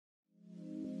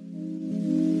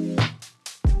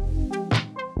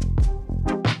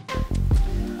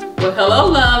Well, hello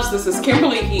loves, this is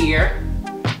Kimberly here.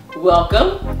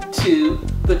 Welcome to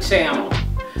the channel.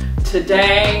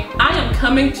 Today, I am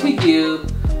coming to you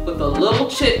with a little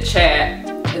chit chat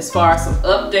as far as some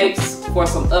updates for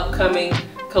some upcoming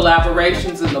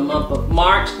collaborations in the month of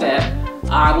March that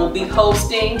I will be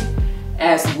hosting,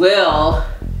 as well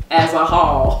as a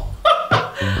haul.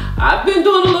 I've been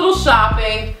doing a little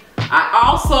shopping. I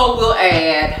also will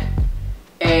add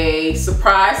a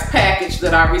surprise package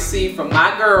that I received from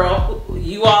my girl, who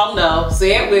you all know,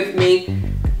 say it with me,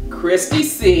 Christy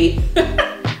C.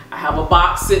 I have a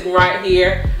box sitting right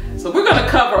here. So we're gonna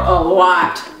cover a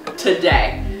lot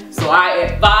today. So I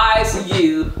advise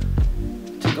you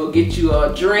to go get you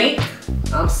a drink.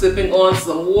 I'm sipping on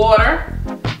some water.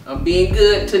 I'm being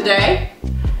good today.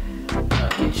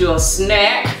 Get you a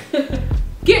snack.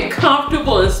 Get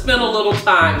comfortable and spend a little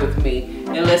time with me,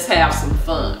 and let's have some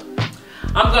fun.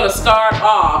 I'm gonna start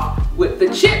off with the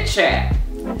chit chat.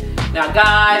 Now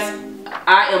guys,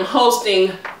 I am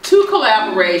hosting two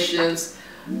collaborations.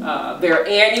 They're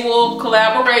annual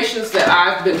collaborations that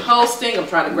I've been hosting. I'm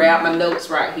trying to grab my notes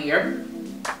right here.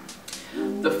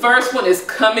 The first one is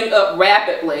coming up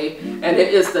rapidly, and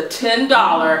it is the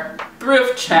 $10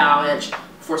 Thrift Challenge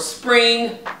for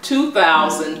Spring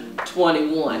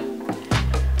 2021.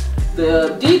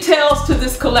 The details to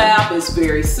this collab is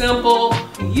very simple.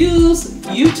 Use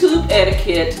YouTube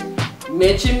etiquette,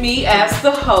 mention me as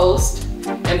the host,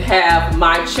 and have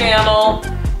my channel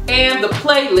and the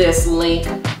playlist link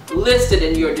listed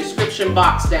in your description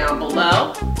box down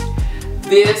below.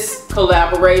 This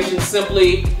collaboration,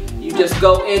 simply you just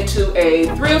go into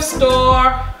a thrift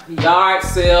store, yard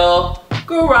sale,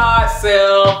 garage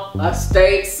sale,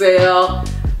 estate sale,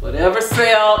 whatever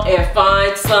sale, and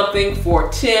find something for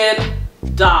 $10.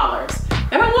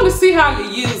 And I want to see how you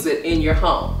use it in your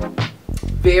home.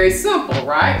 Very simple,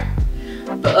 right?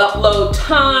 The upload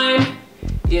time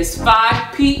is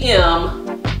 5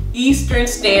 p.m. Eastern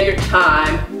Standard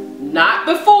Time, not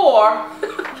before,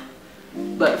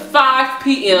 but 5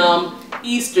 p.m.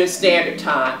 Eastern Standard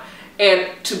Time.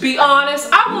 And to be honest,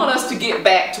 I want us to get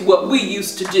back to what we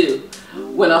used to do.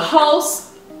 When a host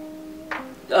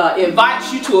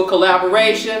invites you to a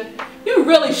collaboration, you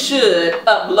really should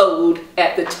upload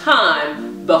at the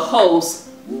time the host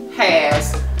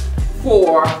has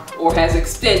for or has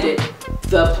extended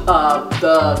the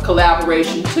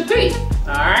collaboration to be.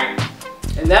 Alright?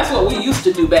 And that's what we used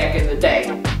to do back in the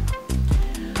day.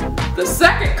 The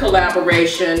second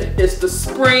collaboration is the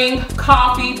Spring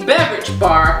Coffee Beverage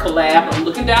Bar collab. I'm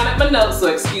looking down at my notes, so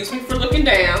excuse me for looking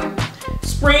down.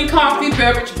 Spring Coffee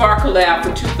Beverage Bar collab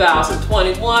for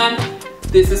 2021.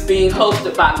 This is being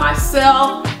hosted by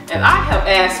myself, and I have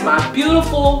asked my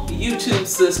beautiful YouTube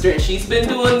sister, and she's been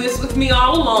doing this with me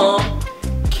all along,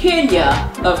 Kenya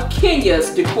of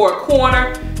Kenya's Decor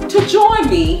Corner, to join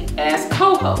me as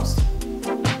co-host.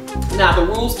 Now the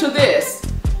rules to this,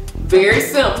 very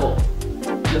simple.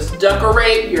 Just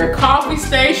decorate your coffee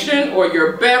station or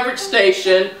your beverage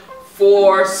station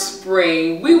for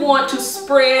spring. We want to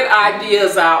spread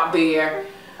ideas out there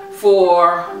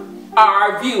for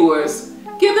our viewers.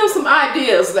 Give them some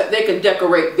ideas that they can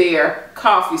decorate their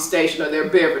coffee station or their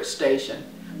beverage station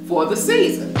for the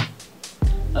season.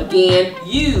 Again,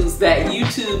 use that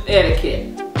YouTube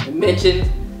etiquette. Mention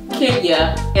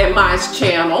Kenya and my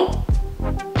channel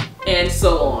and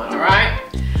so on, alright?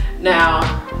 Now,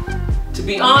 to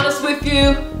be honest with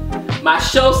you, my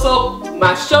Show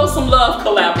Some Love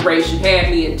collaboration had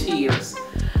me in tears.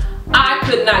 I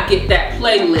could not get that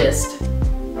playlist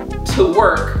to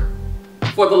work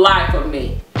for the life of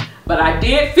me. But I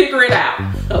did figure it out,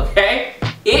 okay?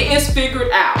 It is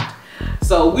figured out.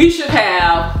 So we should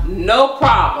have no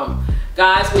problem.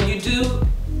 Guys, when you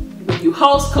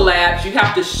host collabs, you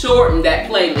have to shorten that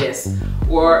playlist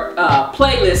or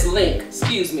playlist link,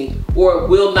 excuse me, or it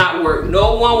will not work.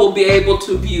 No one will be able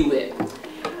to view it.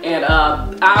 And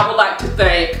I would like to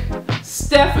thank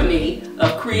Stephanie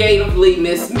of Creatively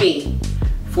Miss Me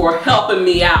for helping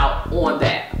me out on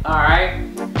that, all right?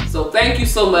 So thank you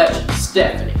so much,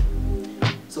 Stephanie.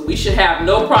 So we should have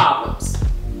no problems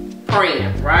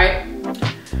praying, right?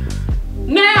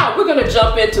 Now we're gonna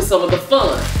jump into some of the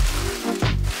fun.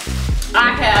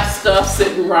 I have stuff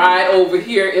sitting right over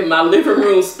here in my living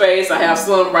room space. I have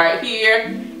some right here,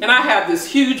 and I have this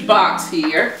huge box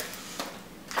here.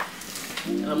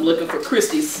 I'm looking for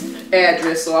Christy's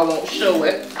address, so I won't show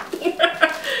it.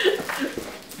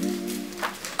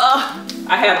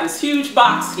 I have this huge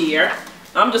box here.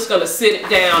 I'm just going to sit it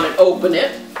down and open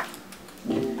it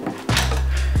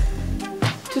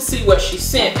to see what she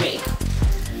sent me.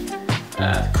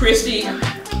 Christy,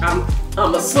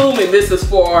 I'm assuming this is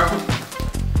for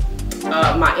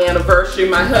my anniversary.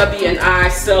 My hubby and I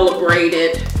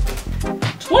celebrated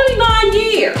 29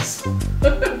 years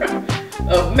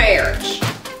of marriage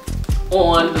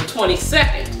on the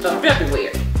 22nd of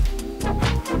February.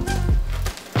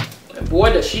 And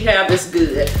boy, does she have this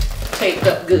good, taped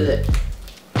up good.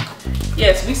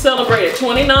 Yes, we celebrated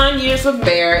 29 years of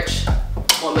marriage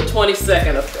on the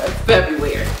 22nd of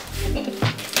February.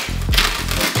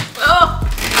 Oh,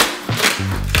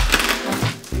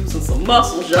 using some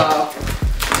muscles, y'all.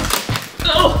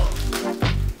 Oh,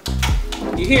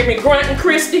 you hear me grunting,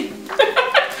 Christy?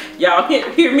 Y'all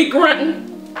hear me grunting?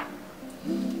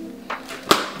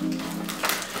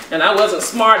 And I wasn't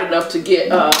smart enough to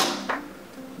get a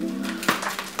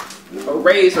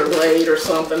razor blade or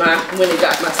something. I went and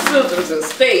got my scissors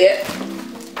instead.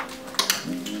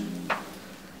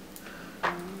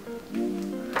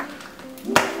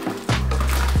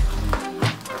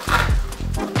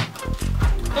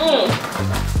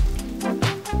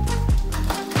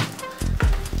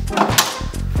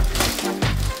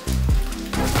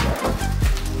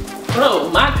 Oh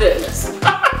my goodness.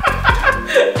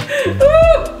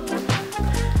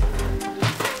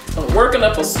 I'm working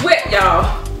up a sweat,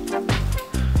 y'all.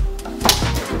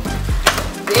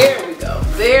 There we go.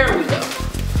 There we go.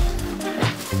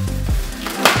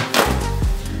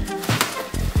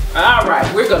 All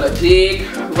right, we're gonna dig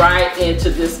right into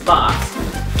this box.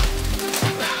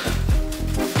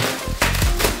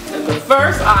 And the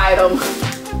first item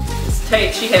is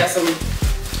tape. She has some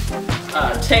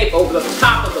tape over the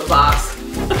top of the box.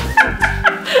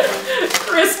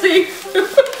 Christy.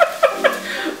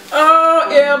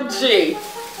 OMG.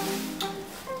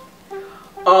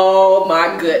 Oh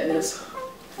my goodness.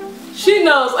 She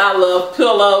knows I love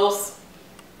pillows.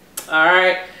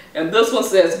 Alright. And this one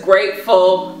says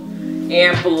grateful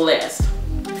and blessed.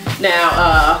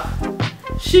 Now,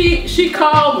 she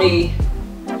called me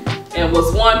and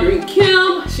was wondering,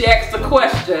 Kim, she asked the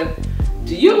question,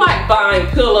 do you like buying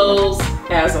pillows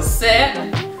as a set,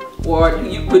 or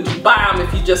would you buy them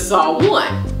if you just saw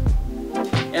one?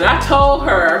 And I told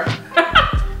her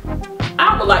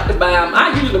I would like to buy them.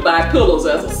 I usually buy pillows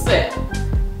as a set.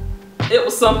 It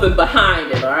was something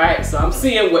behind it, all right? So I'm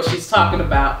seeing what she's talking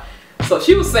about. So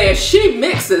she was saying she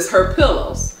mixes her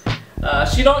pillows.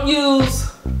 She don't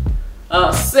use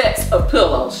sets of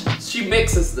pillows. She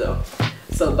mixes them.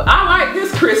 So, but I like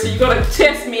this, Christy. You're gonna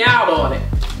test me out on it.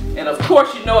 And of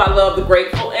course, you know I love the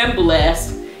grateful and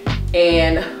blessed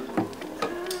and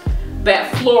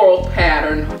that floral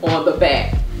pattern on the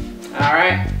back. All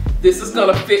right, this is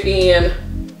gonna fit in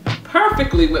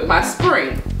perfectly with my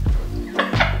spring.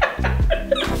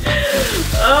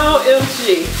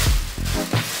 OMG.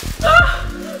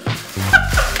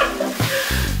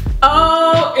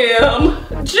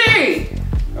 OMG.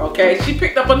 Okay, she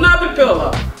picked up another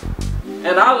pillow.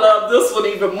 And I love this one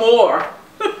even more.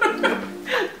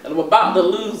 And I'm about to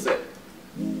lose it.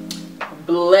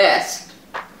 Blessed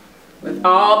with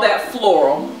all that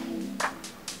floral.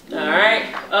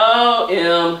 Alright,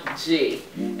 OMG.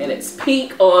 And it's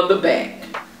pink on the back.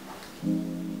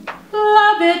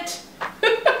 Love it.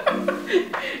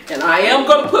 And I am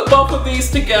going to put both of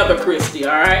these together, Christy,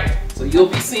 alright? So you'll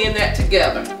be seeing that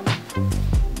together.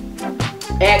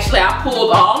 Actually, I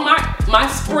pulled all my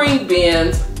spring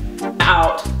bins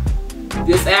out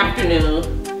this afternoon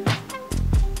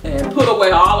and put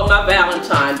away all of my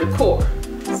Valentine decor.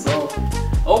 So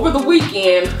over the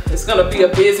weekend, it's going to be a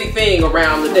busy thing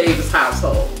around the Davis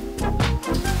household.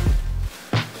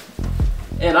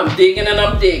 And I'm digging and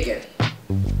I'm digging.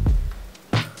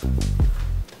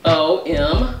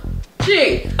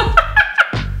 OMG.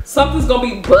 Something's going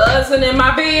to be buzzing in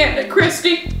my bed,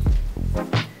 Christy.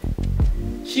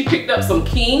 She picked up some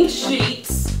king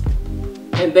sheets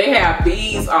and they have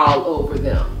bees all over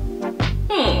them.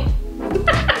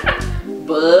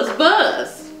 Buzz,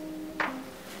 buzz.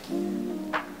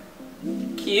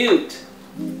 Cute.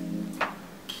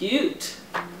 Cute.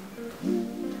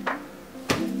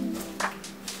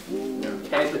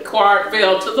 Okay, the card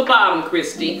fell to the bottom,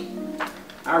 Christy.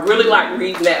 I really like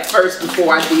reading that first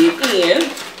before I dig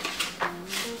in.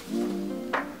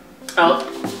 Oh,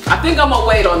 I think I'm gonna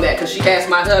wait on that because she has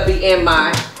my hubby and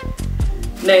my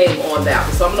name on that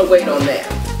one, so I'm gonna wait on that.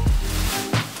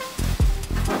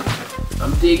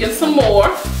 I'm digging some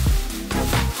more.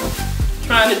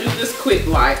 Trying to do this quick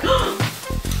like.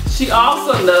 She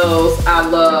also knows I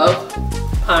love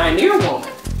Pioneer Woman.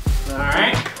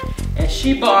 Alright. And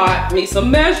she bought me some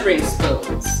measuring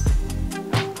spoons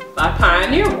by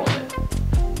Pioneer Woman.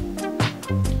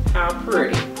 How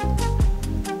pretty.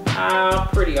 How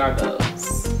pretty are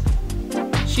those?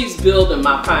 She's building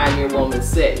my Pioneer Woman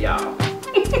set, y'all.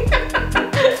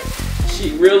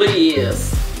 She really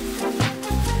is.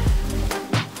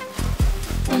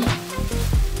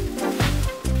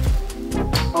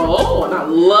 Oh, and I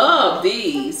love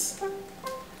these.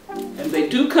 And they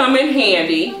do come in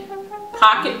handy.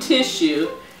 Pocket tissue.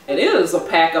 And it is a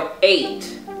pack of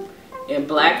 8 in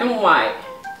black and white.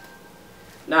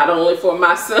 Not only for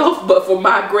myself, but for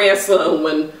my grandson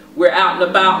when we're out and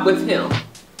about with him.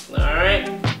 Alright.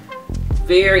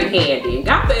 Very handy. And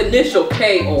got the initial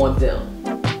K on them.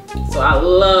 So I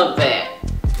love that.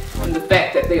 And the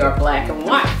fact that they are black and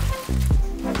white.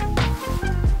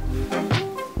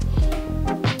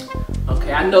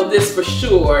 Okay, I know this for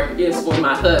sure is for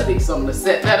my hubby. So I'm going to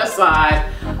set that aside.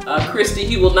 Christy,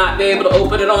 he will not be able to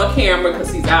open it on camera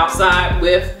because he's outside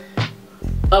with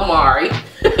Amari.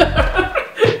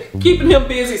 Keeping him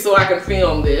busy so I can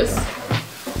film this.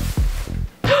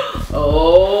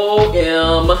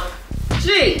 OMG.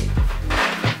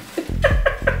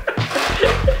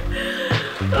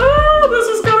 Oh, this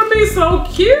is gonna be so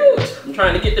cute. I'm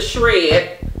trying to get the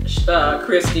shred,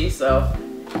 Christy, so,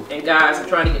 and guys, I'm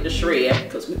trying to get the shred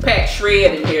because we packed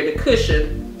shred in here to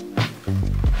cushion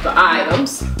the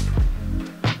items.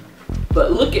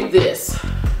 But look at this.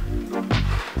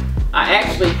 I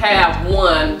actually have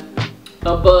one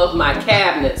above my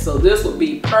cabinet, so this would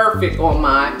be perfect on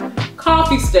my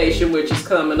coffee station, which is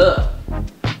coming up.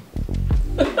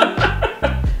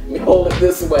 Let me hold it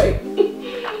this way.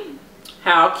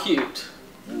 How cute.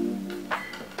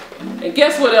 And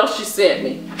guess what else she sent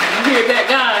me? You hear that,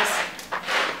 guys?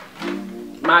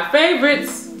 My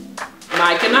favorites,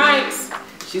 Mike and Ike's.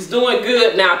 She's doing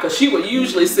good now because she would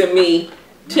usually send me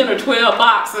 10 or 12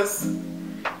 boxes.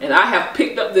 And I have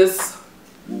picked up this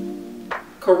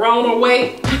Corona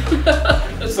weight.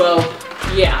 So,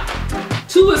 yeah.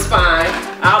 2 is fine.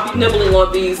 I'll be nibbling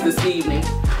on these this evening.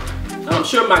 I'm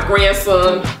sure my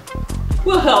grandson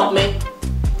will help me.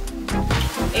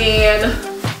 And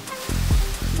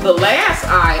the last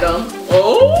item,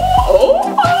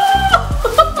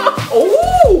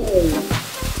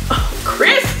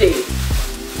 Christy.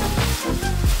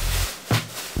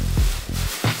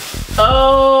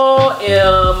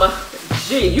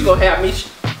 OMG, you gonna have me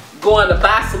going to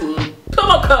buy some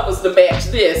pillow covers to match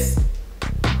this.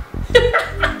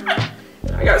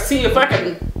 I gotta see if I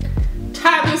can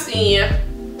tie this in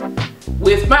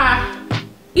with my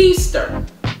Easter.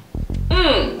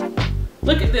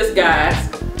 Look at this, guys.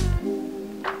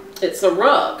 It's a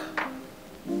rug.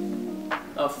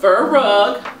 A fur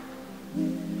rug.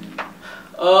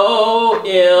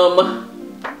 OMG.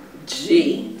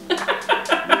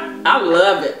 I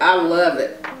love it. I love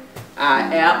it.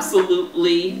 I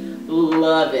absolutely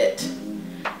love it.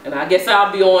 And I guess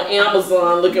I'll be on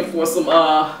Amazon looking for some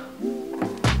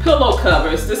pillow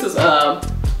covers. This is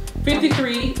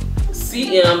 53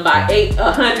 cm by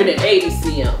 180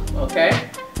 cm. Okay.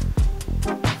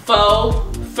 Faux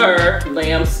fur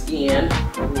lambskin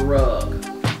rug.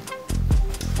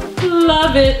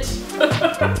 Love it.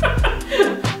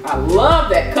 I love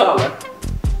that color.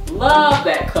 Love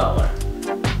that color.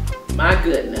 My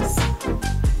goodness.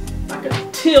 Like a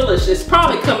tealish. It's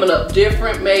probably coming up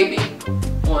different maybe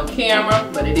on camera,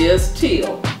 but it is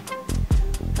teal.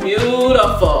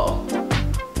 Beautiful.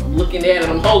 I'm looking at it.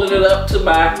 I'm holding it up to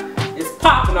my, it's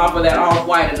popping off of that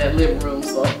off-white in that living room,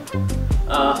 so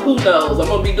who knows? I'm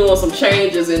going to be doing some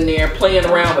changes in there, playing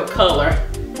around with color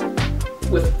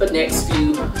with the next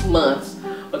few months.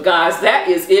 But guys, that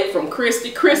is it from Christy.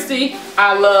 Christy,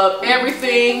 I love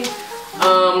everything.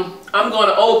 I'm going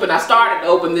to open, I started to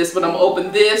open this, but I'm going to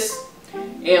open this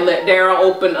and let Daryl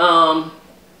open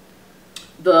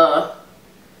the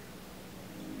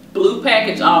blue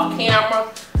package off camera.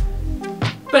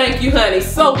 Thank you, honey,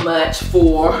 so much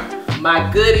for my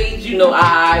goodies. You know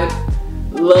I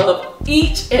love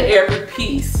each and every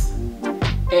piece,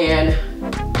 and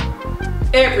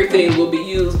everything will be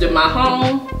used in my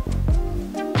home.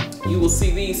 You will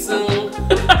see these soon.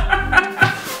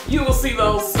 You will see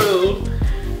those soon.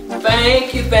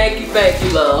 Thank you, thank you, thank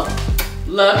you, love.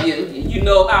 Love you. You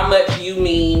know how much you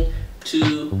mean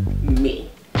to me.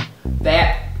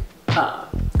 That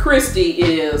Christy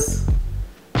is,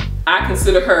 I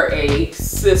consider her a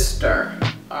sister.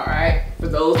 All right. For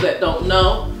those that don't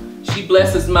know, she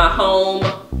blesses my home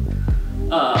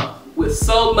with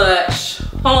so much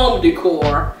home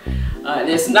decor. And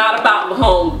it's not about the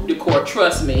home decor,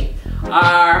 trust me.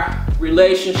 Our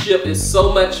relationship is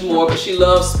so much more, but she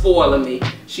loves spoiling me.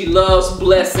 She loves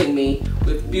blessing me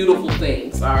with beautiful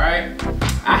things, all right?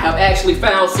 I have actually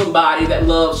found somebody that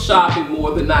loves shopping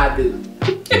more than I do.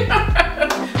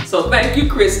 So thank you,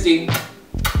 Christy.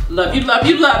 Love you, love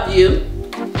you, love you.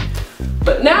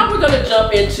 But now we're gonna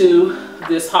jump into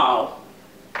this haul.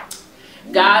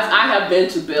 Guys, I have been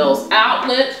to Beall's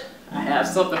Outlet. I have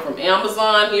something from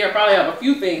Amazon here. I probably have a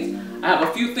few things. I have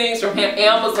a few things from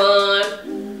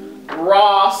Amazon,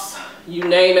 Ross, you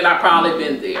name it, I've probably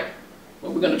been there.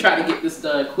 But we're gonna try to get this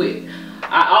done quick.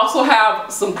 I also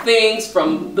have some things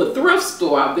from the thrift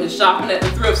store. I've been shopping at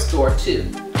the thrift store too.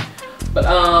 But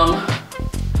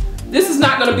this is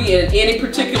not gonna be in any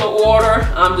particular order.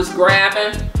 I'm just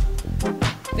grabbing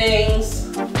things.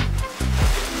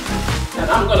 And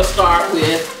I'm gonna start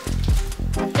with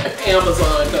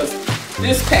Amazon because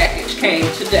this package came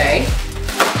today.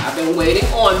 I've been waiting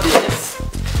on this.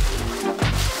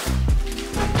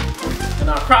 And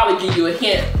I'll probably give you a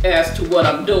hint as to what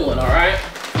I'm doing, all right,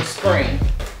 for spring.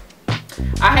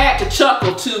 I had to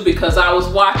chuckle too because I was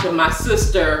watching my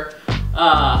sister,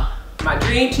 my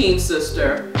Dream Team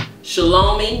sister,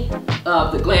 Shalomi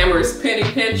of the Glamorous Penny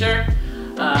Pincher.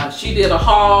 She did a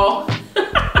haul,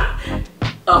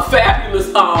 a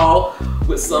fabulous haul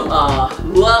with some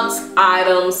luxe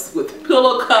items with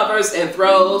pillow covers and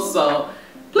throws. So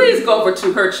please go over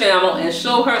to her channel and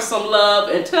show her some love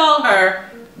and tell her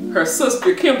her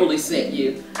sister Kimberly sent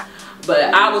you.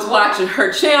 But I was watching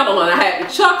her channel and I had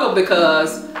to chuckle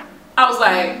because I was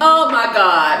like, oh my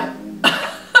God,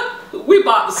 we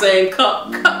bought the same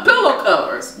pillow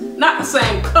covers. Not the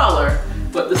same color,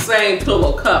 but the same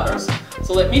pillow covers.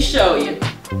 So let me show you.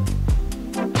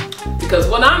 Because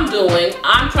what I'm doing,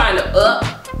 I'm trying to up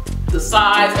the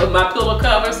size of my pillow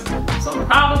covers. So I'm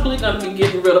probably going to be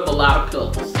getting rid of a lot of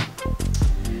pillows.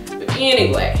 But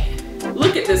anyway,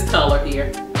 look at this color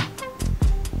here.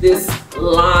 This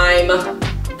lime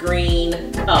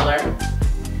green color.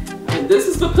 And this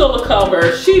is the pillow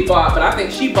cover she bought, but I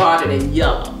think she bought it in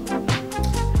yellow.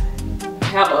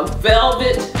 Have a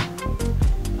velvet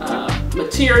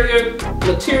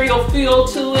material feel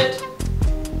to it.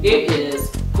 It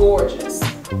is gorgeous.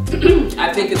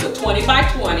 I think it's a 20 by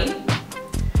 20.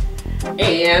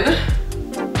 And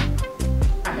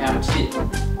I have two.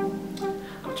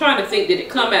 I'm trying to think, did it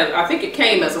come as, I think it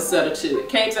came as a set of two. It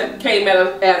came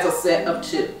as a set of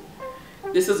two.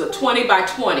 This is a 20 by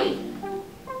 20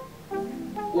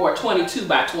 or 22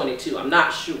 by 22, I'm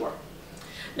not sure.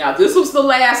 Now this was the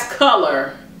last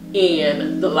color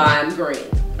in the lime green,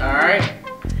 all right?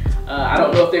 I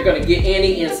don't know if they're gonna get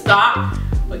any in stock,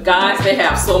 but guys, they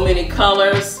have so many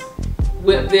colors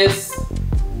with this,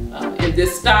 in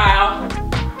this style.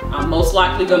 I'm most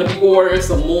likely gonna be ordering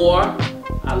some more.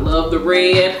 I love the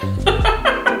red.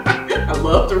 I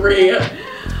love the red.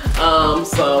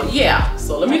 So yeah,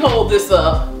 so let me hold this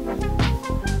up.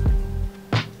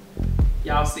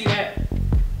 Y'all see that?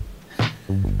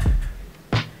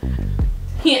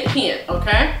 Hint, hint,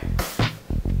 okay?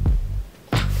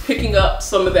 Picking up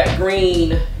some of that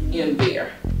green in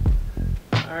there.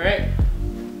 All right,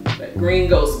 that green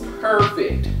goes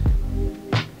perfect.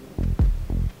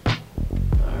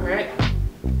 All right,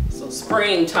 so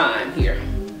springtime here.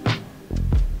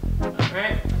 All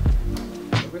right,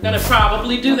 so we're gonna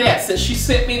probably do that since she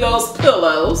sent me those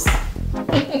pillows.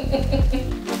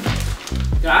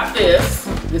 Got this.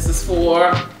 This is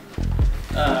for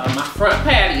my front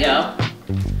patio.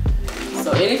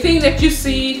 So anything that you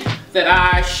see that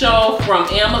I show from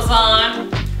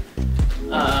Amazon,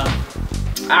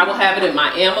 I will have it in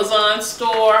my Amazon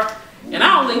store, and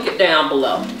I'll link it down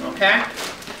below, okay?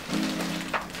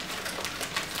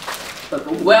 But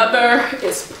the weather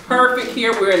is perfect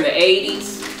here. We're in the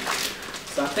 80s.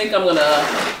 So I think I'm gonna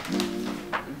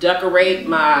decorate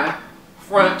my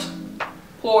front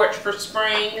porch for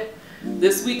spring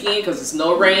this weekend because there's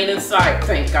no rain in sight,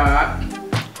 thank God.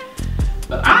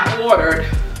 But I ordered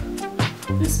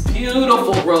this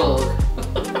beautiful rug.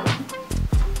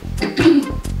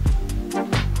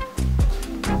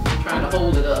 Trying to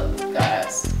hold it up,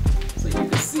 guys, so you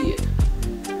can see it.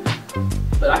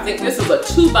 But I think this is a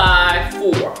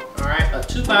 2x4, all right? A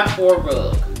 2x4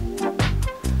 rug.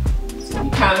 So you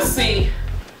kind of see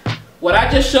what I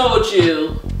just showed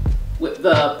you with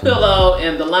the pillow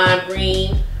and the lime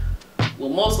green will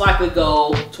most likely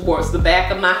go towards the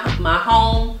back of my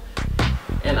home.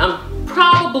 And I'm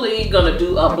probably gonna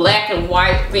do a black and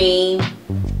white theme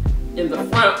in the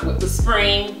front with the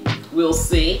spring. We'll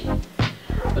see.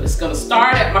 But it's gonna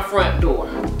start at my front door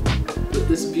with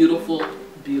this beautiful,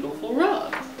 beautiful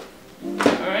rug.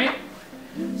 All right.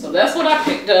 So that's what I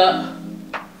picked up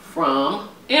from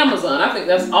Amazon. I think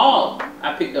that's all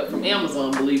I picked up from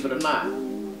Amazon, believe it or not.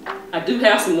 I do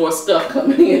have some more stuff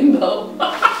coming in though.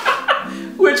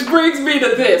 Which brings me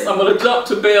to this. I'm gonna jump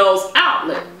to Beall's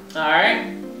Outlet, all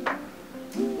right?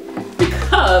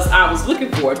 Because I was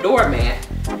looking for a doormat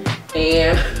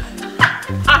and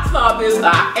I saw this,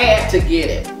 I had to get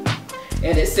it.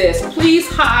 And it says, please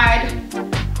hide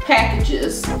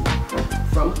packages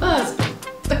from husband.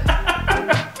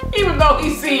 Even though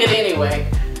he see it anyway.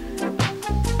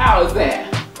 How is that?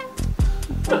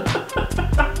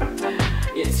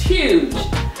 It's huge.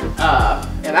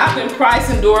 And I've been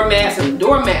pricing doormats, and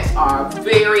doormats are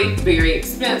very, very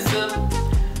expensive.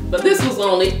 But this was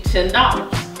only $10.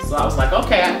 So I was like,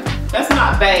 okay, that's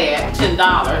not bad,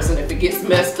 $10. And if it gets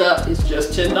messed up, it's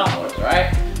just $10,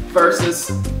 right? Versus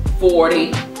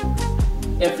 40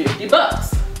 and 50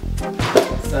 bucks.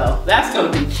 So that's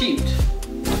gonna be cute.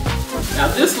 Now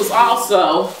this was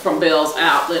also from Beall's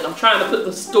Outlet. I'm trying to put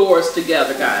the stores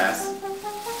together, guys.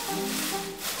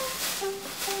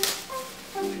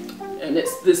 And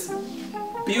it's this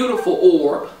beautiful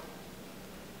orb.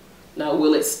 Now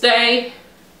will it stay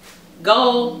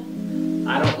gold?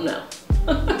 I don't know.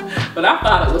 But I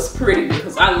thought it was pretty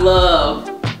because I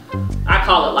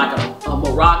call it like a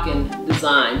Moroccan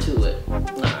design to it.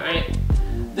 Alright.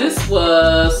 This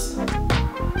was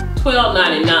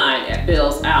 $12.99 at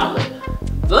Beall's Outlet.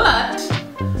 But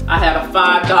I had a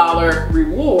 $5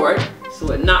 reward,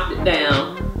 so it knocked it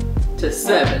down to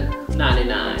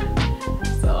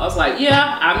 $7.99. So I was like,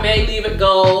 yeah, I may leave it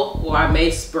gold or I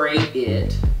may spray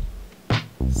it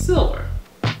silver.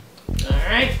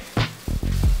 Alright.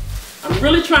 I'm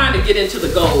really trying to get into the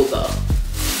gold though.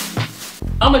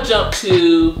 I'm gonna jump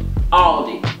to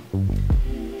Aldi.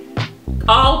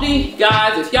 Aldi,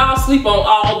 guys, if y'all sleep on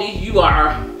Aldi, you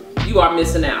are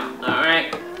missing out,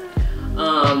 alright?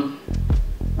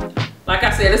 Like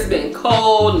I said, it's been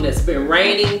cold and it's been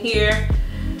raining here.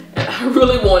 And I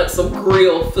really wanted some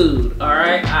grilled food,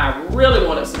 alright? I really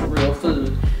wanted some grilled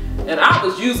food. And I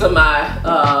was using my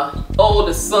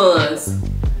oldest son's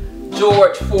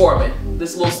George Foreman,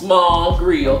 this little small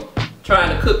grill,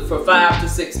 trying to cook for 5 to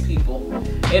 6 people,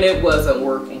 and it wasn't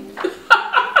working.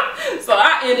 So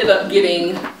I ended up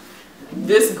getting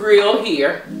this grill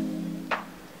here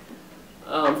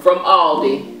from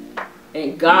Aldi,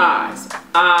 and guys,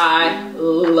 I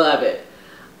love it.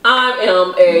 I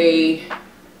am a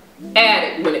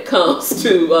addict when it comes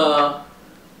to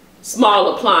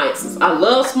small appliances. I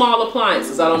love small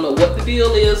appliances. I don't know what the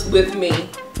deal is with me.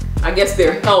 I guess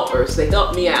they're helpers. They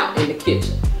help me out in the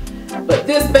kitchen. But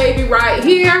this baby right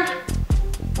here,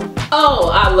 oh,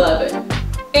 I love it.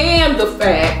 And the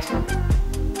fact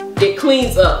it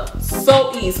cleans up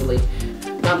so easily.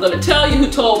 Now I'm going to tell you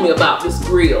who told me about this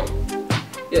grill.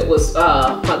 It was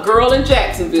my girl in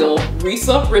Jacksonville,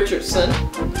 Risa Richardson.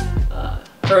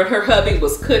 Her and her hubby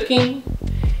was cooking,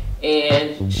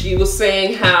 and she was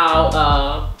saying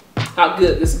how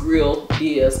good this grill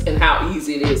is and how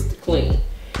easy it is to clean.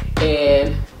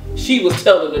 And she was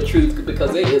telling the truth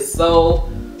because it is so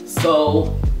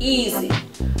easy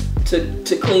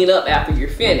to clean up after you're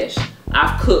finished.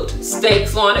 I've cooked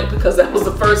steaks on it because that was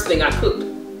the first thing I cooked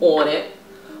on it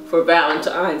for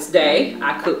Valentine's Day.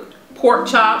 I cooked pork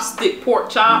chops, thick pork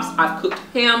chops. I've cooked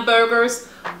hamburgers.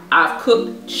 I've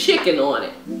cooked chicken on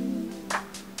it.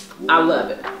 I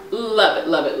love it. Love it,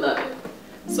 love it, love it.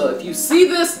 So if you see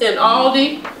this in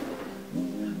Aldi,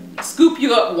 scoop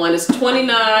you up one. It's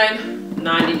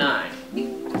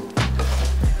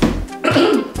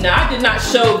 $29.99. Now I did not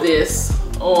show this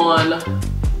on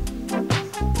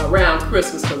around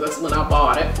Christmas because that's when I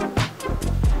bought it.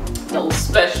 Those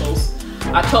specials.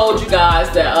 I told you guys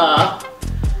that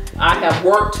I have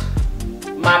worked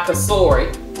my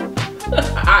Kasori.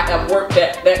 I have worked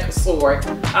that Kasori.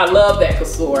 I love that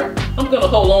Kasori. I'm gonna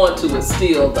hold on to it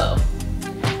still though.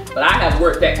 But I have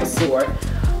worked that Kasori.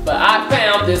 But I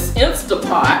found this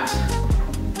Instapot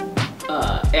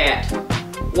at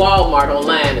Walmart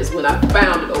online is when I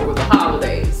found it over the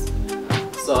holidays.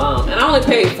 So and I only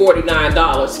paid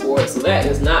 $49 for it, so that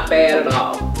is not bad at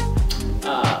all.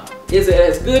 Is it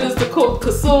as good as the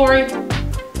Kasori?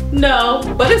 No,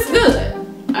 but it's good.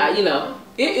 You know,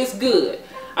 it is good.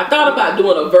 I thought about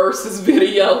doing a versus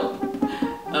video,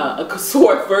 a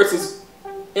Kasori versus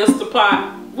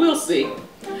Instapot. We'll see.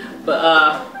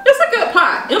 But it's a good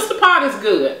pot. Instapot is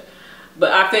good.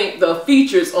 But I think the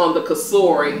features on the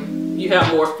Kasori, you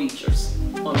have more features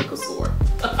on the Kasori.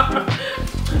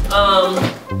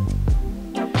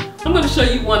 I'm going to show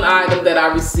you one item that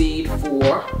I received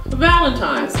for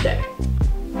Valentine's Day.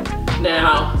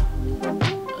 Now,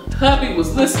 hubby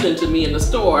was listening to me in the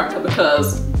store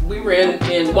because we were in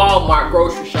Walmart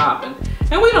grocery shopping.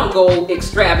 And we don't go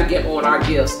extravagant on our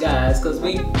gifts, guys, because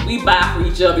we buy for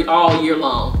each other all year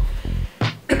long.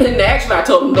 And actually I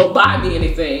told him don't buy me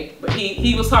anything, but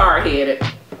he was hard-headed.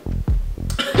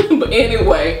 But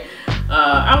anyway,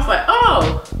 I was like,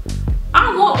 oh,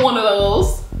 I want one of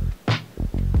those.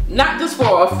 Not just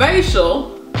for a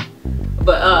facial,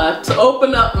 But to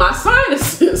open up my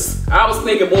sinuses, I was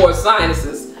thinking more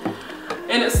sinuses.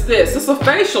 And it's this, it's a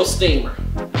facial steamer.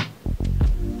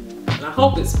 And I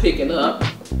hope it's picking up.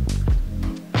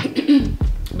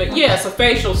 But yeah, it's a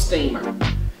facial steamer.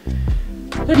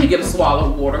 Let me get a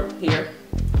swallow of water here.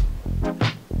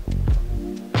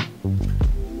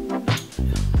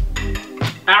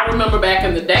 I remember back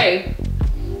in the day,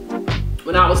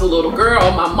 when I was a little girl,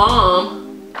 my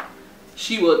mom,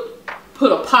 she would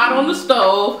put a pot on the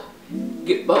stove,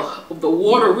 get the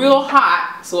water real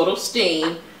hot so it'll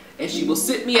steam, and she will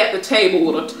sit me at the table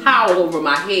with a towel over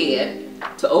my head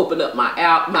to open up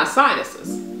my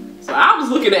sinuses. So I was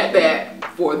looking at that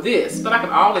for this, but I can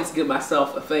always give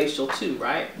myself a facial too,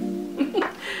 right?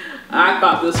 I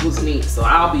thought this was neat, so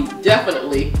I'll be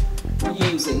definitely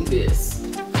using this.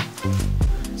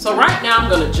 So right now I'm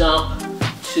gonna jump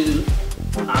to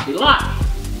Hobby Lobby.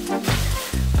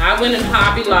 I went in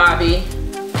Hobby Lobby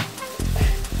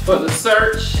for the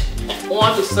search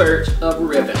of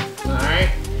ribbon, all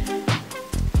right?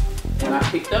 And I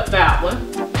picked up that one.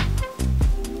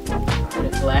 And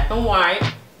it's black and white.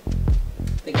 I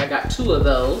think I got 2 of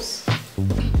those.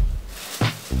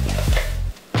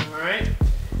 All right.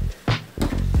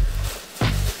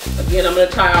 Again, I'm gonna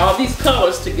tie all these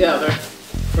colors together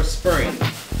for spring.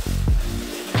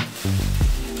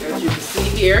 As you can see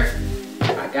here,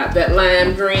 I got that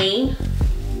lime green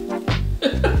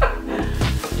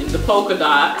in the polka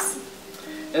dots.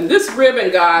 And this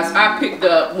ribbon, guys, I picked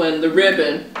up when the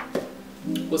ribbon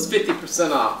was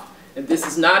 50% off. And this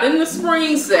is not in the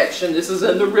spring section, this is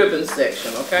in the ribbon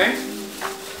section, okay?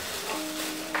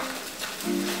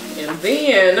 And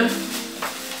then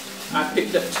I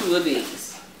picked up 2 of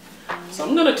these. So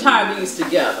I'm gonna tie these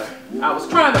together. I was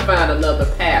trying to find another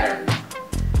pattern.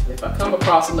 If I come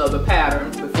across another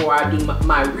pattern before I do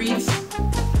my wreaths,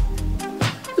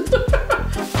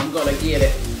 I'm gonna get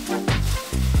it.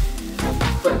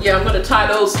 But yeah, I'm gonna tie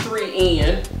those 3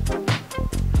 in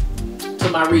to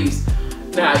my wreaths.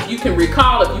 Now, if you can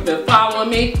recall, if you've been following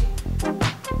me,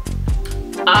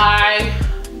 I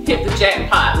hit the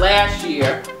jackpot last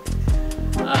year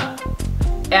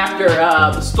after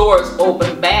the stores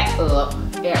opened back up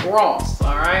at Ross,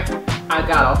 all right? I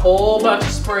got a whole bunch of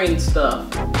spring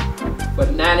stuff for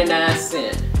 99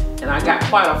 cents. And I got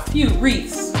quite a few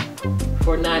wreaths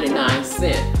for 99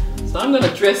 cents. So I'm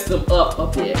gonna dress them up a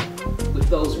bit with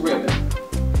those ribbons,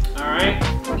 all right?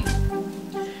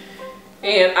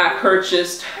 And I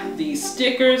purchased these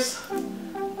stickers.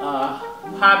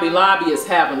 Hobby Lobby is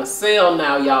having a sale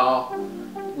now, y'all,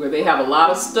 where they have a lot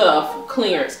of stuff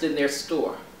clearanced in their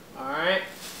store, all right?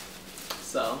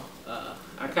 So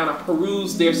I kind of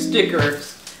perused their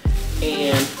stickers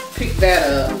and picked that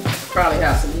up. Probably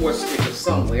have some more stickers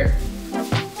somewhere.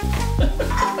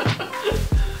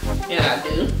 And I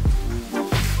do.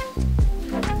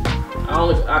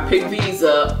 I picked these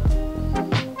up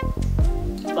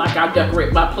like I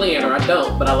decorate my planner. I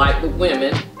don't, but I like the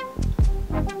women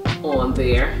on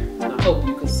there. I hope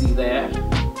you can see that.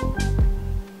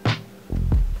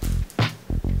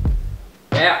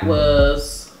 That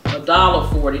was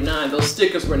 $1.49. Those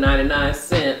stickers were 99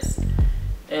 cents.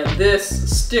 And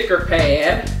this sticker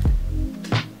pad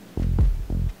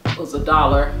was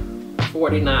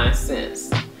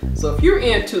 $1.49. So if you're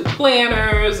into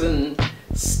planners and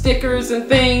stickers and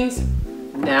things,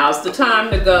 now's the time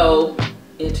to go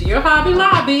into your Hobby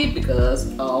Lobby because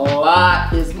a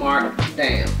lot is marked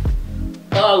down.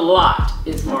 A lot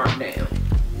is marked down.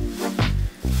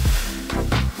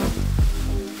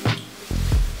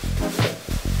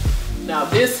 Now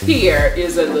this here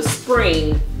is in the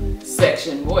spring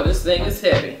section. Boy, this thing is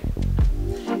heavy.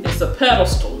 It's a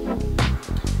pedestal.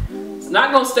 It's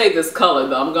not gonna stay this color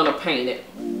though. I'm gonna paint it.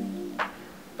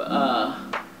 But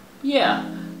yeah,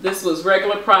 this was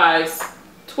regular price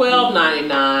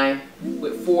 $12.99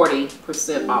 with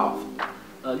 40% off.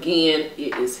 Again,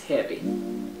 it is heavy.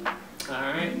 All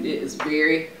right, it is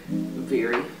very,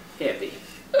 very heavy.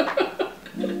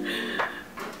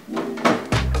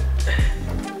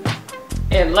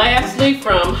 And lastly,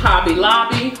 from Hobby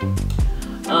Lobby,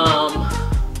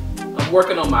 I'm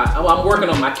working on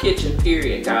my kitchen,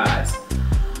 period, guys.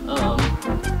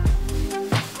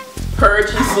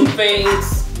 Purging some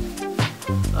things,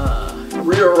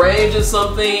 rearranging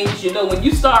some things. You know, when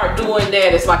you start doing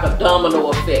that, it's like a domino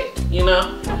effect, you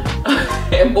know?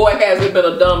 And boy, has it been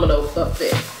a domino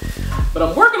effect. But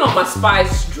I'm working on my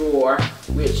spice drawer,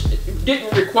 which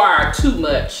didn't require too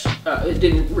much. It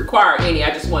didn't require any.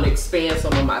 I just want to expand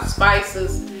some of my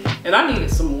spices. And I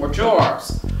needed some more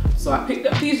jars. So I picked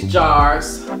up these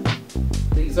jars.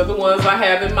 These are the ones I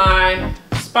have in my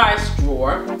spice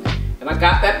drawer. And I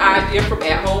got that idea from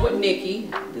At Home with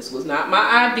Nikki. This was not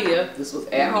my idea. This was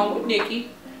At Home with Nikki.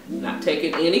 Not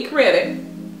taking any credit.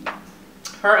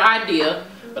 Her idea.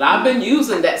 But I've been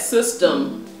using that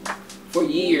system for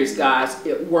years, guys.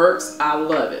 It works. I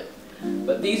love it.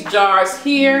 But these jars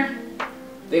here,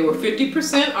 they were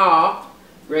 50% off.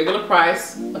 Regular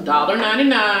price,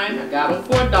 $1.99. I got them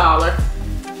for $1.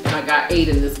 And I got 8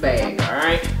 in this bag, all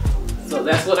right? So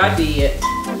that's what I did.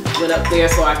 Went up there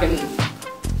so I can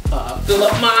fill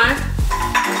up my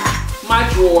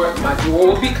drawer. My drawer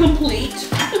will be complete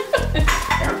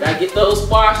after I get those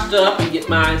washed up and get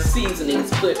my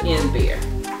seasonings put in there.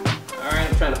 All right,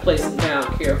 I'm trying to place them down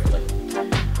carefully.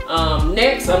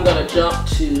 Next, I'm gonna jump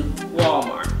to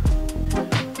Walmart.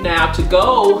 Now to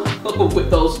go with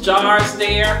those jars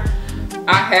there,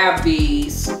 I have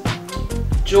these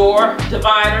drawer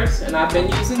dividers, and I've been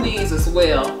using these as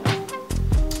well.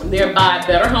 They're by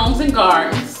Better Homes and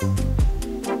Gardens,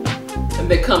 and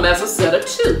they come as a set of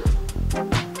 2.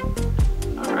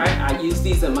 All right, I use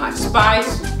these in my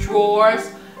spice drawers,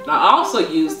 and I also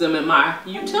use them in my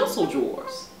utensil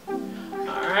drawers.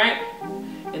 All right,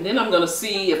 and then I'm gonna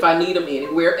see if I need them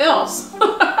anywhere else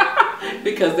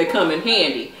because they come in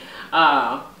handy.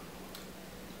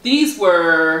 These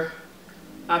were,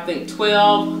 I think,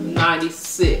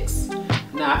 $12.96.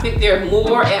 Now I think they're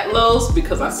more at Lowe's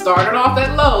because I started off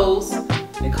at Lowe's.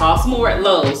 It costs more at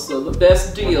Lowe's, so the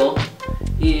best deal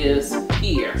is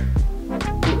here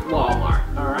with Walmart.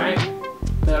 All right,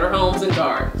 Better Homes and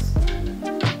Gardens.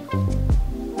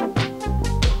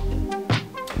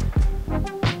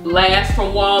 Last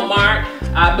from Walmart,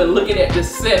 I've been looking at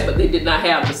this set, but they did not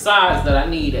have the size that I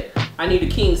needed. I need a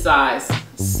king size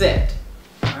set.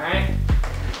 All right.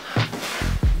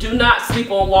 Do not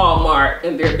sleep on Walmart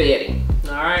and their bedding.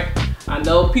 All right. I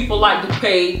know people like to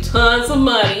pay tons of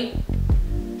money,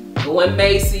 go in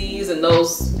Macy's and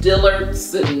those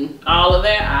Dillard's and all of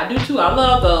that. I do too. I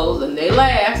love those, and they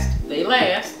last. They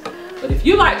last. But if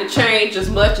you like to change as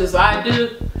much as I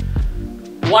do,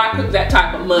 why put that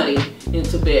type of money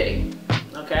into bedding?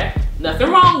 Okay. Nothing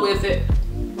wrong with it.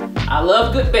 I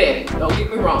love good bedding. Don't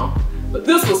get me wrong. But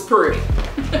this was pretty.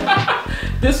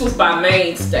 This was by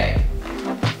Mainstay.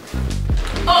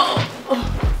 Oh.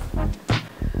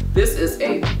 This is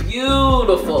a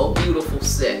beautiful, beautiful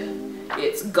set.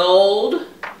 It's gold.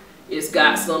 It's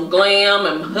got some glam,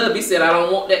 and hubby said I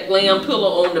don't want that glam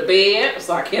pillow on the bed,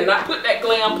 so I cannot put that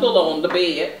glam pillow on the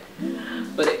bed.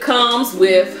 But it comes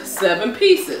with 7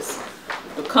 pieces.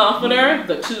 The comforter,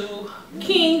 the 2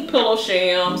 king pillow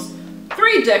shams,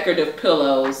 3 decorative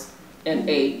pillows, and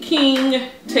a king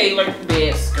tailored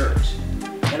bed skirt.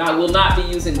 And I will not be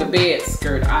using the bed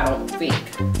skirt, I don't think.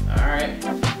 All right,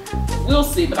 we'll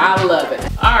see, but I love it.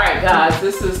 All right, guys,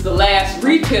 this is the last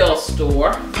retail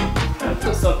store. I'll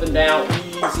put something down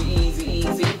easy, easy,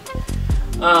 easy.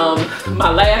 My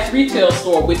last retail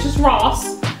store, which is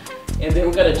Ross, and then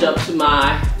we're gonna jump to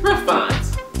my thrift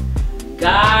finds.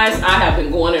 Guys, I have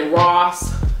been going in Ross,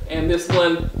 and this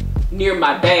one near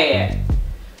my dad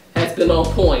has been on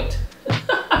point.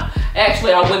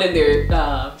 Actually, I went in there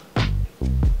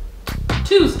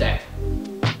Tuesday.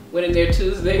 Went in there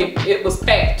Tuesday. It was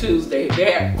packed Tuesday.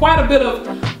 They had quite a bit of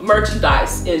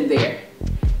merchandise in there,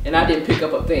 and I didn't pick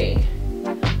up a thing.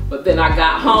 But then I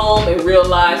got home and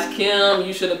realized, Kim,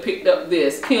 you should have picked up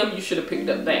this. Kim, you should have picked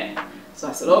up that. So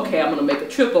I said, okay, I'm gonna make a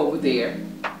trip over there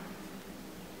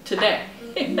today,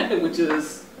 which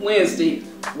is Wednesday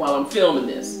while I'm filming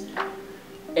this.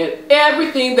 And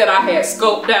everything that I had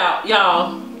scoped out,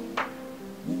 y'all,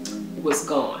 was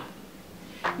gone.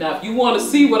 Now, if you want to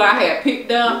see what I had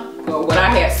picked up, or what I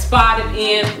had spotted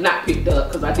in, not picked up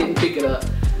because I didn't pick it up.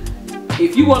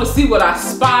 If you want to see what I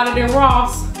spotted in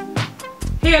Ross,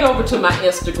 head over to my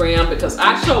Instagram, because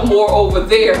I show more over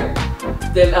there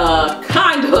than I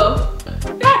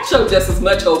show just as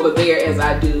much over there as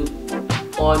I do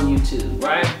on YouTube,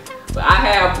 right? But I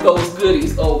have those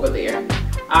goodies over there.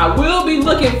 I will be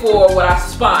looking for what I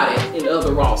spotted in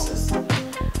other Rosses.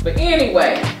 But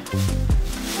anyway,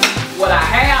 what I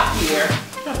have here, I'm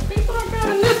trying to think what I got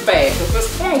in this bag because it's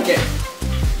funky.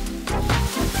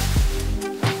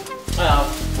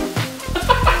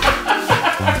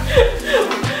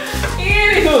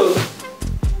 Anywho,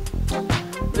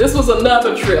 this was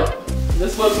another trip.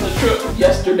 This wasn't a trip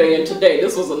yesterday and today.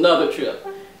 This was another trip.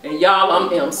 And y'all,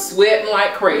 I'm sweating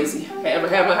like crazy. Having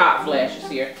hot flashes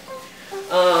here.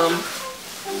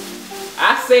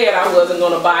 I said I wasn't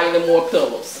going to buy any more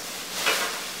pillows.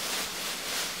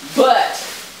 But,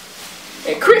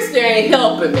 and Christy ain't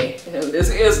helping me. And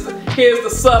here's the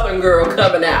Southern girl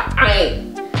coming out.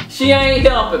 She ain't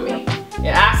helping me.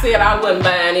 And I said I wasn't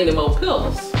buying any more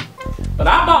pillows. But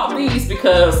I bought these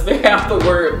because they have the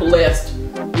word blessed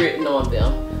written on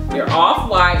them. They're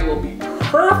off-white, will be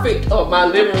perfect on my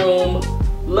living room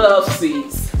love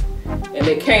seats. And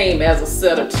they came as a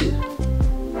set of 2.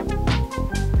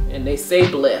 And they say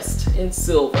blessed in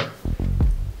silver.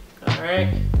 All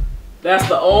right. That's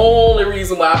the only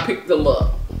reason why I picked them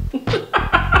up.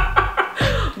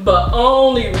 The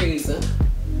only reason.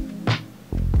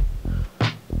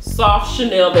 Soft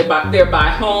Chanel, they're by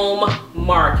Home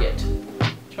Market.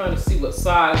 Trying to see what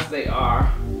size they are.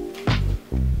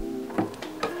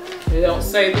 They don't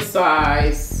say the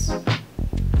size.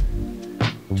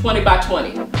 20 by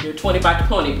 20. Your 20 by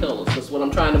 20 pillows is what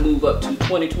I'm trying to move up to.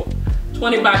 20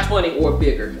 by 20 or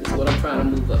bigger is what I'm trying to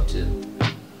move up to.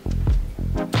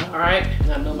 All right,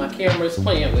 and I know my camera is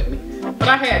playing with me, but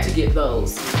I had to get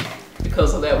those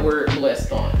because of that word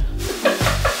blessed on it.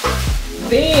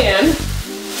 Then,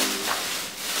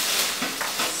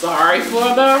 sorry for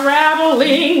the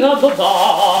rattling of the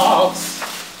box.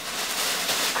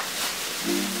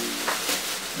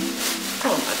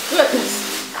 Oh my goodness.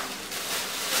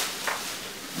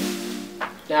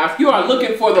 Now, if you are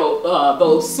looking for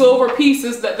those silver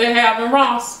pieces that they have in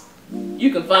Ross,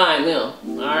 you can find them.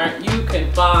 All right, you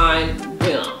can find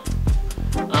them.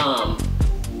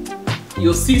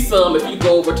 You'll see some if you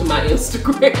go over to my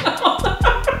Instagram.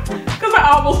 Because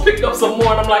I almost picked up some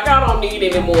more and I'm like, I don't need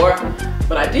any more.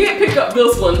 But I did pick up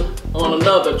this one on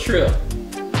another trip.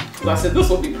 Because I said this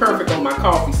would be perfect on my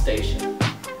coffee station.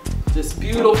 This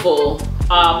beautiful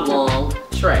oblong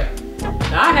tray.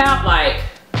 Now I have like,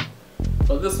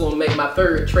 so this one will make my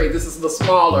 3rd tray. This is the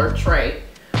smaller tray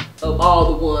of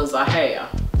all the ones I have.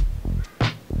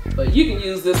 But you can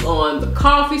use this on the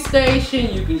coffee station.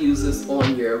 You can use this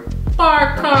on your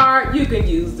bar cart. You can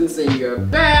use this in your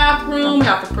bathroom.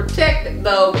 Have to protect it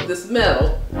though with this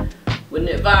metal. Wouldn't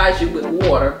advise you with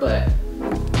water, but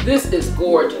this is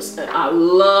gorgeous. And I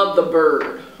love the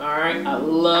bird. All right, I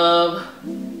love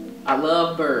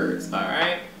birds. All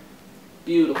right,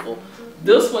 beautiful.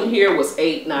 This one here was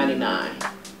 $8.99.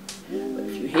 But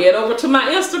if you head over to my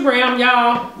Instagram,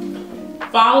 y'all,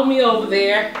 follow me over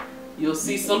there. You'll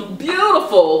see some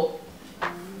beautiful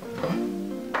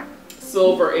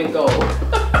silver and gold.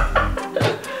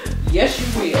 Yes, you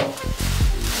will.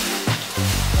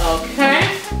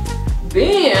 Okay.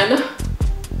 Then,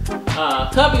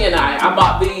 hubby and I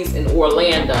bought these in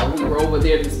Orlando. We were over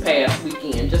there this past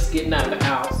weekend, just getting out of the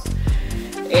house.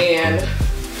 And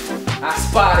I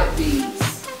spotted these.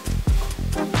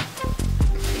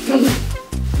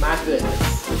 My goodness.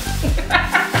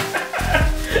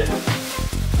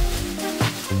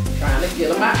 Trying to get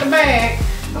them out the bag.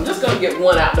 I'm just gonna get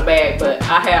one out the bag, but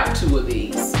I have 2 of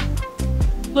these.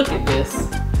 Look at this.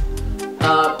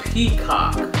 A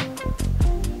peacock.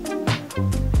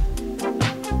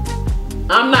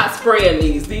 I'm not spraying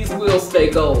these. These will stay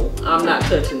gold. I'm not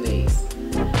touching these.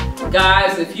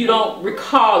 Guys, if you don't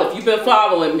recall, if you've been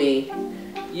following me,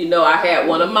 you know I had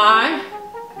one of my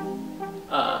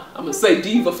I'm gonna say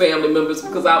Diva family members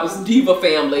because I was Diva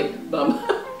family,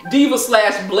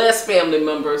 Diva/Bless family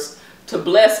members to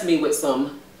bless me with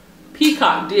some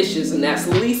peacock dishes, and that's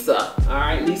Lisa. All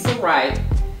right, Lisa Wright.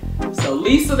 So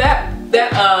Lisa,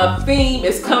 that theme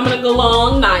is coming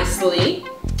along nicely,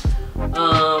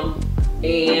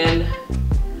 and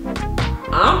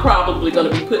I'm probably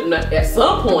gonna be putting that at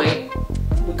some point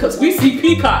because we see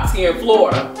peacocks here in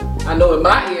Florida. I know in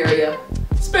my area,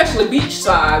 especially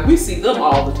beachside, we see them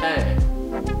all the time.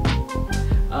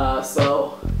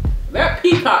 So that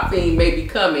peacock theme may be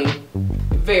coming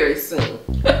very soon.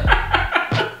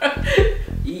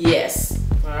 Yes.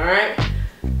 All right.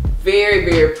 Very,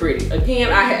 very pretty.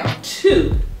 Again, I have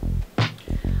 2.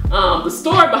 The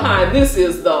story behind this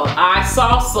is though, I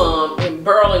saw some in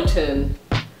Burlington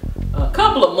a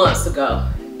couple of months ago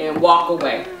and walk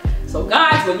away. So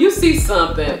guys, when you see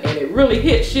something and it really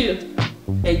hits you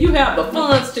and you have the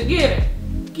funds to get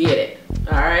it.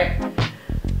 All right.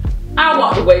 I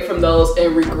walked away from those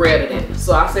and regretted it.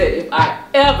 So I said, if I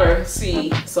ever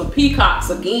see some peacocks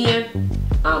again,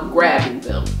 I'm grabbing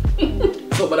them.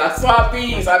 So when I saw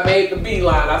these, I made the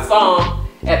beeline. I saw them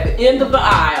at the end of the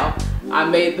aisle. I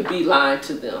made the beeline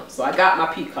to them. So I got my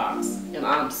peacocks and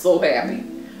I'm so happy.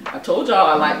 I told y'all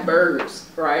I like birds,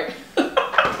 right?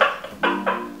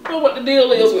 I don't know what the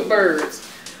deal is with birds,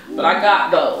 but I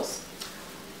got those.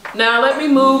 Now let me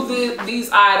move these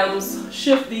items,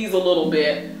 shift these a little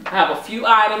bit. I have a few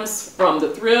items from the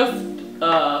Thrift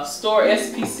store,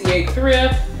 SPCA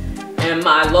Thrift, and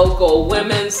my local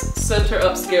Women's Center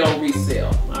Upscale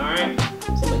Resale. All right,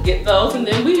 so I'm gonna get those and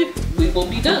then we will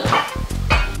be done.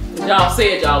 Y'all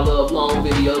said y'all love long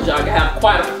videos. Y'all have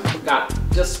quite a,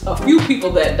 just a few people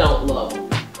that don't love them.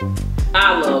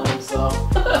 I love them, so.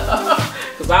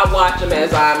 Because I watch them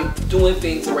as I'm doing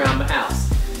things around the house.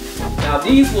 Now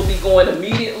these will be going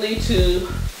immediately to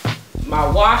my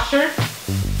washer.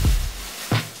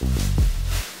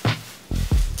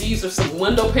 These are some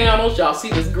window panels. Y'all see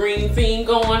this green theme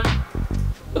going?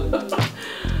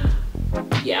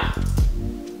 Yeah.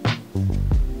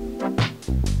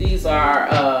 These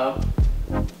are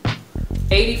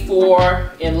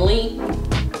 84 in length.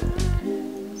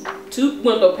 2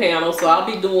 window panels, so I'll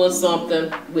be doing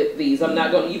something with these. I'm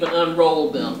not going to even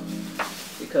unroll them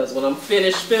because when I'm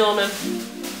finished filming,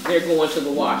 they're going to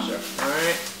the washer. All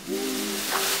right.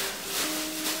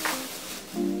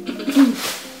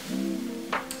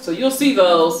 So you'll see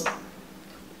those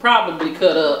probably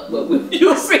cut up, but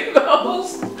you'll see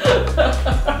those.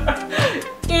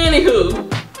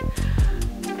 Anywho,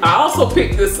 I also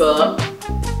picked this up.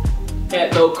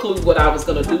 Had no clue what I was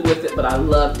going to do with it, but I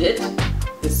loved it.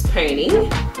 This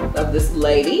painting of this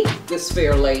lady, this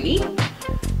fair lady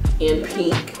in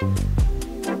pink.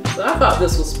 So I thought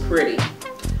this was pretty.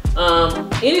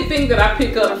 Anything that I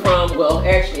pick up from, well,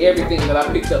 actually everything that I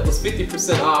picked up was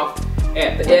 50% off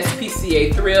at the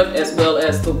SPCA Thrift, as well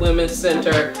as the Women's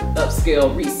Center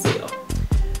Upscale Resale.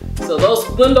 So those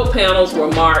window panels were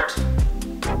marked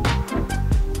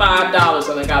 $5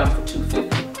 and I got them for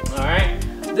 $2.50. All right.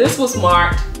 This was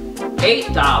marked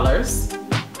 $8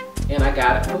 and I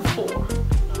got it for $4.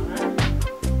 All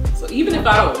right. So even if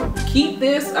I don't keep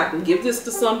this, I can give this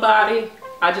to somebody.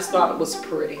 I just thought it was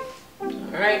pretty. All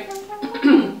right.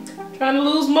 Trying to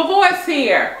lose my voice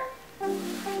here.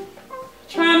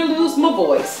 Trying to lose my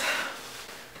voice.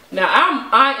 Now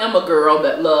I am a girl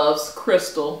that loves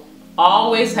crystal.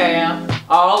 Always have,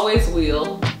 always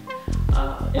will.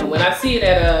 And when I see it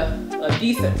at a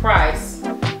decent price,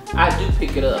 I do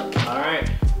pick it up. All right.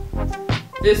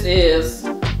 This is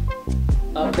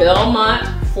a Belmont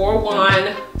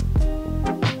 4-wine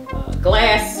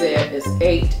glass set. It's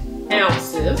 8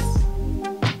 ounces.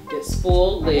 It's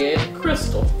full lead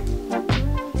crystal.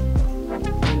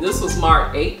 And this was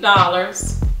marked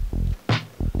 $8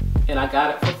 and I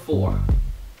got it for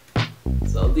 $4.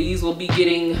 So these will be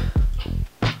getting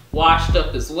washed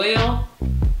up as well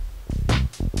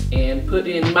and put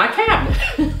in my cabinet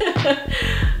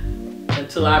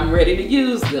until I'm ready to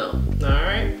use them. All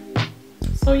right.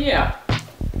 So yeah,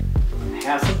 I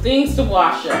have some things to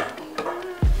wash up.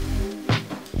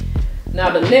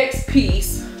 Now the next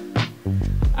piece,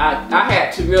 I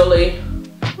had to really,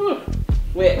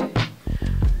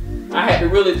 I had to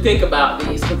really think about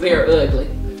these because they're ugly.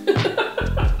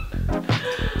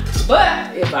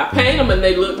 But if I paint them and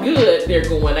they look good, they're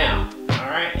going out. All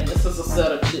right, and this is a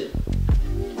set of 2.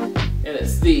 And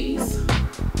it's these.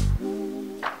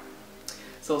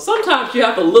 So sometimes you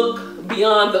have to look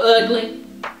beyond the ugly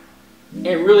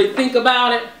and really think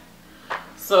about it.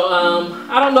 So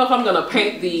I don't know if I'm gonna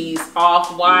paint these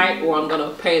off-white or I'm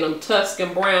gonna paint them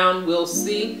Tuscan brown, we'll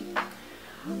see.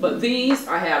 But these,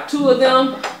 I have 2 of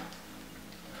them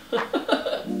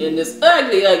in this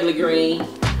ugly, ugly green.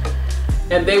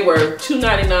 And they were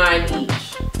 $2.99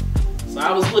 each. So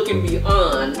I was looking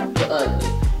beyond the ugly.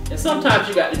 And sometimes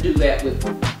you got to do that with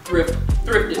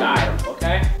thrifted items,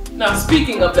 okay? Now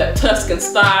speaking of that Tuscan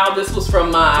style, this was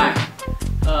from my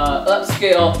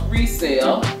upscale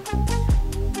resale.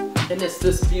 And it's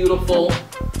this beautiful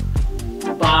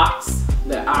box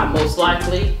that I most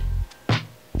likely,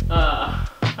 I'll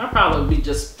probably be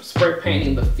just spray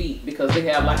painting the feet because they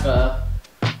have like a,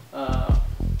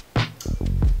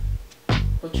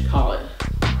 what you call it,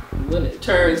 when it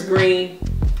turns green,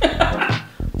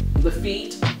 the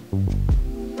feet.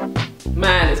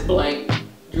 Mine is blank,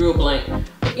 drew a blank.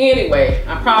 But anyway,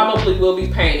 I probably will be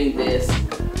painting this,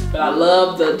 but I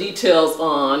love the details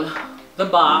on the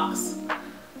box.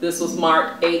 This was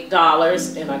marked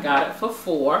 $8 and I got it for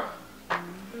 $4.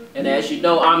 And as you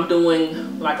know, I'm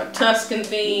doing like a Tuscan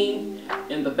theme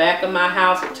in the back of my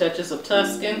house with touches of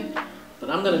Tuscan. But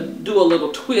I'm gonna do a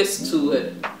little twist to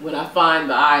it when I find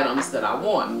the items that I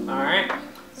want, all right?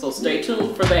 So stay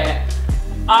tuned for that.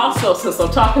 Also, since I'm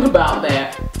talking about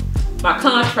that, my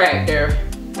contractor,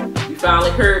 we finally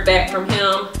heard back from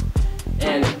him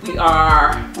and we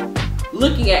are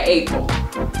looking at April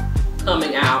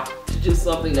coming out to do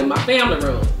something in my family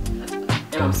room.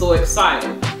 And I'm so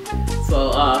excited.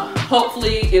 So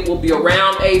hopefully it will be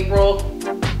around April.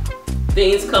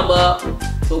 Things come up,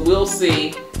 so we'll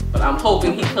see. But I'm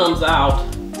hoping he comes out,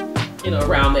 you know,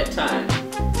 around that time,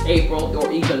 April or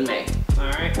even May. All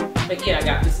right. But yeah, I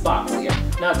got this box here.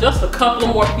 Now just a couple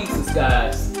of more pieces,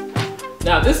 guys.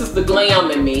 Now this is the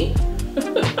glam in me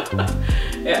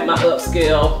at my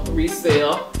upscale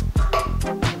resale.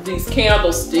 these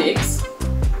candlesticks.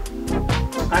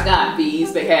 I got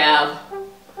these. They have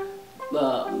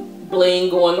the bling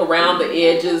going around the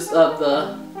edges of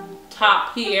the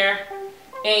top here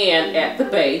and at the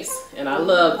base, and I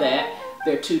love that.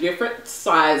 They're 2 different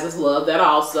sizes, love that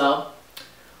also.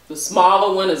 The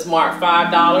smaller one is marked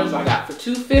 $5, I got for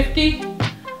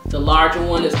 $2.50. The larger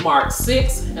one is marked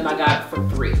 $6, and I got it for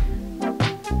 $3.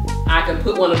 I can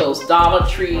put one of those Dollar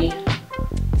Tree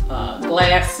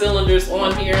glass cylinders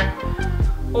on here,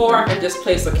 or I can just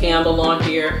place a candle on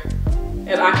here,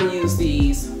 and I can use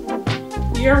these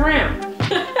year round.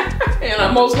 And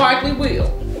I most likely will.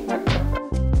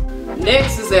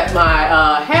 Next is at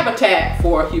my Habitat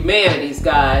for Humanities,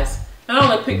 guys. And I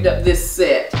only picked up this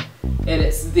set, and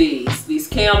it's these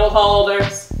candle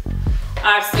holders.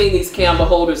 I've seen these candle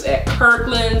holders at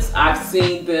Kirkland's. I've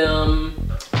seen them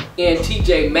in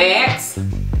TJ Maxx,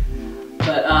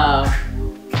 but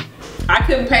I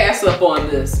couldn't pass up on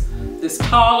this. This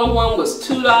collar one was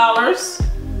 $2.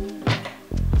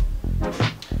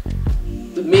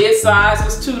 The mid-size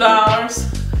was $2.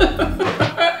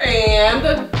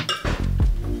 And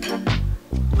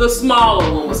the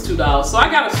smaller one was $2. So I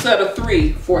got a set of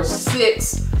 3 for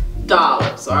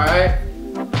 $6, all right?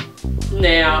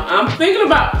 Now, I'm thinking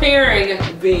about pairing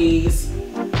these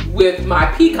with my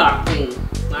peacock theme,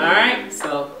 all right?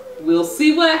 So we'll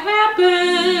see what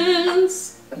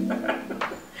happens.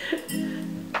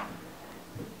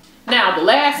 Now, the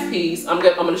last piece, I'm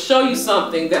gonna show you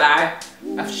something that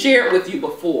I've shared with you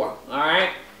before, all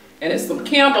right? And it's some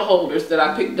candle holders that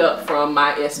I picked up from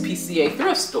my SPCA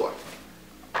thrift store.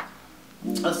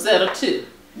 A set of 2,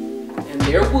 and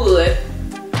they're wood,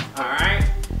 all right?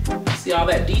 See all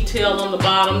that detail on the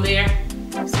bottom there?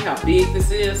 See how big this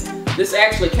is? This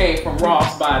actually came from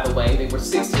Ross, by the way. They were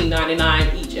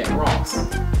 $16.99 each at Ross.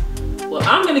 Well,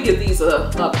 I'm gonna give these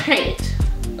a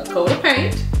coat of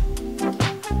paint.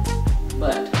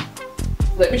 But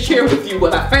let me share with you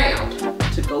what I found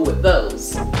to go with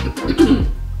those.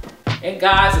 And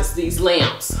guys, it's these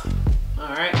lamps. All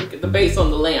right, look at the base on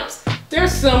the lamps. They're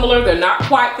similar, they're not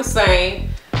quite the same,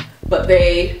 but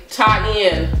they tie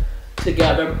in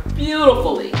together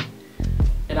beautifully.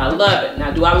 And I love it. Now,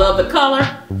 do I love the color?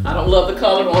 I don't love the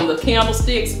color on the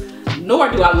candlesticks, nor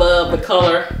do I love the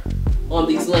color on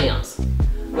these lamps.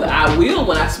 But I will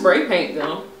when I spray paint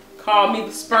them. Call me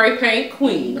the spray paint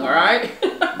queen, all right?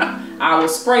 I will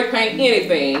spray paint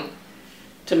anything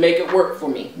to make it work for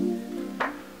me.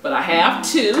 But I have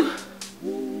 2.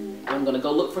 I'm gonna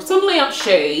go look for some lamp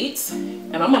shades,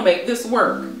 and I'm gonna make this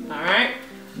work, all right?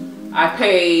 I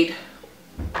paid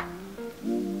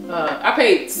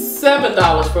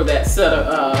 $7 for that set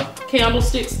of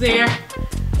candlesticks there,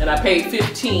 and I paid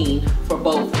 $15 for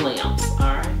both lamps,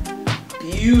 all right?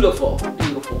 Beautiful,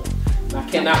 beautiful. I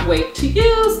cannot wait to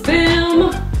use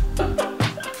them.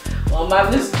 On my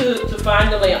list to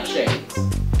find the lampshades.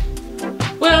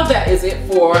 Well, that is it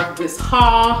for this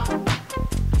haul.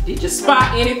 Did you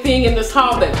spot anything in this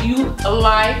haul that you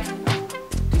like?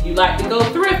 Do you like to go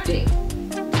thrifting?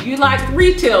 Do you like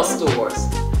retail stores?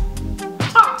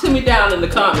 Talk to me down in the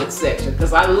comments section,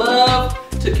 because I love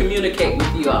to communicate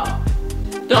with you all.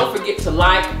 Don't forget to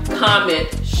like, comment,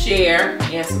 share,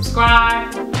 and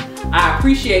subscribe. I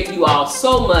appreciate you all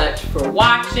so much for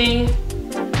watching.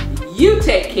 You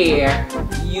take care,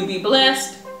 you be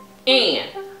blessed, and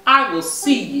I will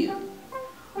see you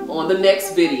on the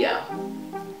next video.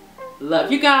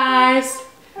 Love you guys.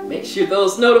 Make sure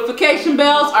those notification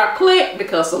bells are clicked,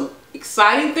 because some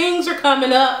exciting things are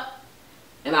coming up,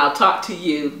 and I'll talk to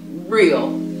you real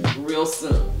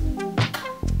soon.